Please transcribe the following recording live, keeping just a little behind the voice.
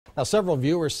Now, several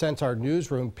viewers sent our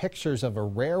newsroom pictures of a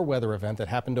rare weather event that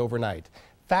happened overnight.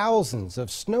 Thousands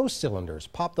of snow cylinders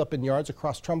popped up in yards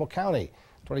across Trumbull County.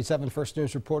 27 First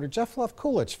News reporter Jeff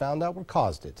Levkulich found out what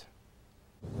caused it.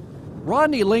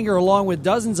 Rodney Linger, along with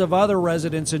dozens of other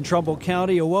residents in Trumbull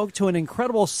County, awoke to an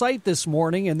incredible sight this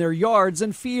morning in their yards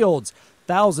and fields.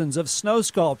 Thousands of snow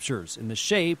sculptures in the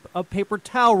shape of paper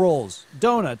towel rolls,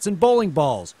 donuts, and bowling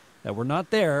balls that were not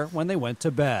there when they went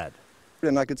to bed.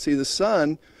 And I could see the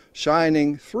sun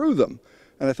shining through them.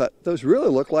 And I thought, those really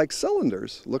look like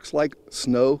cylinders. Looks like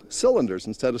snow cylinders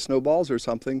instead of snowballs or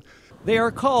something. They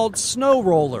are called snow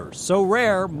rollers, so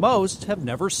rare most have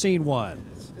never seen one.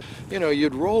 You know,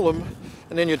 you'd roll them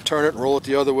and then you'd turn it and roll it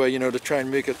the other way, to try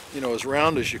and make it, as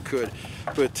round as you could.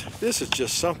 But this is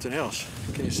just something else.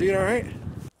 Can you see it all right?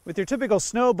 With your typical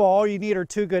snowball, you need are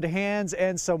two good hands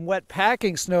and some wet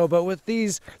packing snow. But with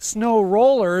these snow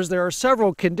rollers, there are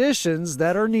several conditions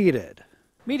that are needed.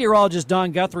 Meteorologist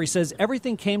Don Guthrie says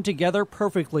everything came together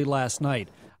perfectly last night.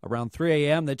 Around 3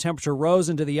 a.m., the temperature rose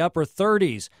into the upper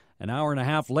 30s. An hour and a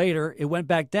half later, it went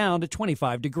back down to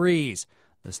 25 degrees.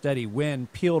 The steady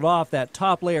wind peeled off that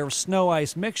top layer of snow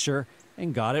ice mixture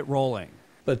and got it rolling.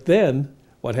 But then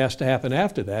what has to happen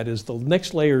after that is the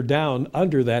next layer down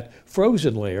under that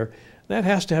frozen layer, that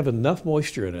has to have enough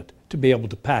moisture in it to be able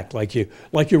to pack like you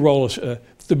roll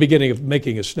the beginning of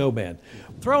making a snowman.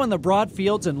 Throw in the broad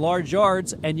fields and large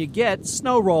yards and you get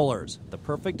snow rollers, the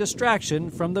perfect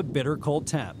distraction from the bitter cold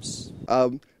temps.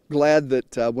 Glad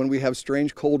that when we have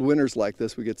strange cold winters like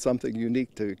this, we get something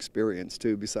unique to experience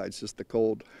too, besides just the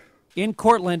cold. In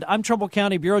Cortland, I'm Trumbull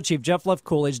County Bureau Chief Jeff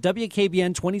Levkulich,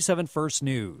 WKBN 27 First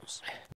News.